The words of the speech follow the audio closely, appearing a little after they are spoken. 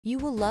You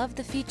will love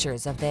the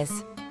features of this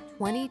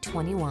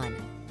 2021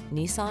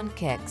 Nissan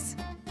Kicks.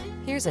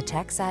 Here's a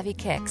tech-savvy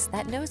Kicks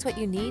that knows what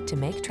you need to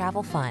make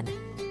travel fun.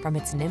 From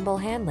its nimble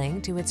handling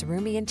to its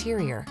roomy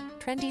interior,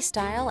 trendy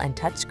style, and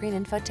touchscreen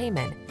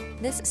infotainment,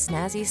 this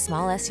snazzy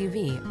small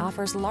SUV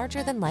offers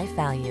larger-than-life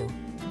value.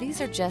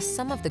 These are just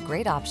some of the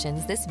great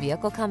options this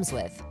vehicle comes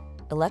with: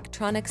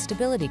 electronic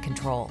stability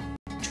control,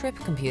 trip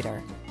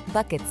computer,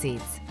 bucket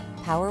seats,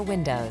 power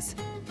windows,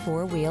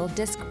 four-wheel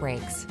disc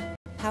brakes,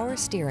 power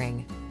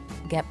steering.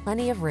 Get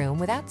plenty of room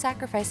without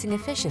sacrificing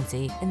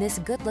efficiency in this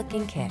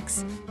good-looking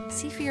Kicks.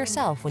 See for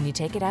yourself when you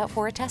take it out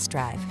for a test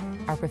drive.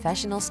 Our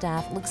professional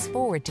staff looks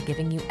forward to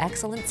giving you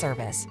excellent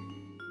service.